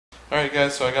Alright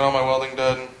guys, so I got all my welding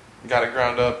done, got it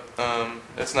ground up.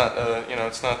 It's not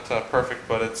it's not perfect,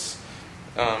 but it's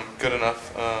good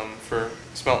enough for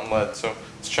smelting lead. So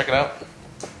let's check it out.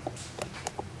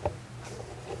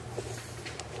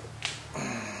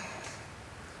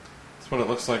 That's what it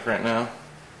looks like right now.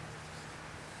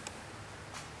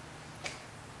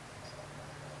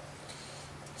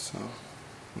 So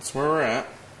that's where we're at.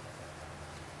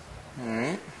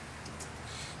 Alright.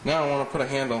 Now I want to put a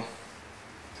handle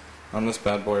on this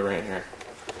bad boy right here.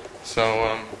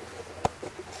 So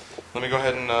let me go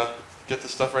ahead and get the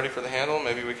stuff ready for the handle.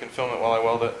 Maybe we can film it while I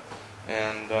weld it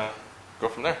and go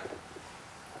from there.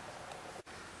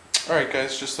 Alright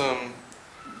guys, just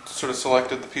sort of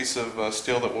selected the piece of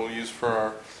steel that we'll use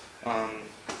for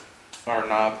our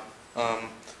knob.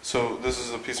 So this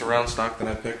is a piece of round stock that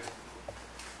I picked.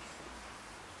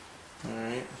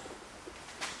 Alright.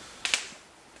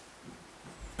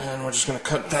 And we're just going to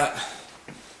cut that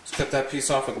piece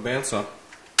off with a bandsaw.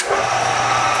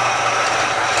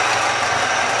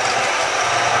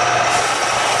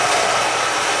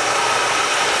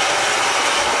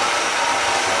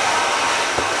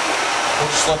 We'll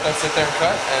just let that sit there and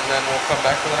cut, and then we'll come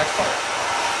back for the next part.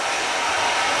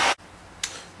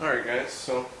 Alright guys,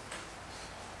 so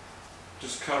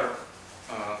just cut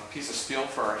our piece of steel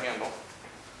for our handle.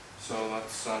 So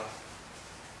let's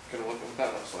get a look at what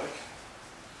that looks like.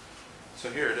 So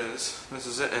here it is. This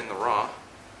is it in the raw.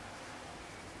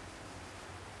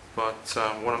 But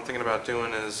what I'm thinking about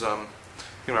doing is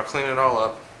thinking about cleaning it all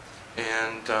up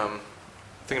and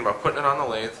thinking about putting it on the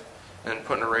lathe and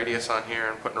putting a radius on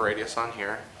here and putting a radius on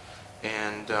here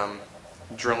and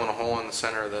drilling a hole in the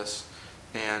center of this,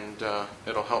 and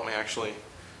it'll help me actually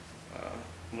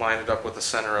line it up with the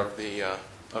center of the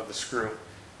screw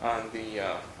on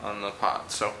the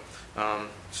pot. So I'm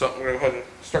going to go ahead and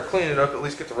start cleaning it up, at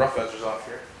least get the rough edges off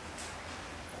here.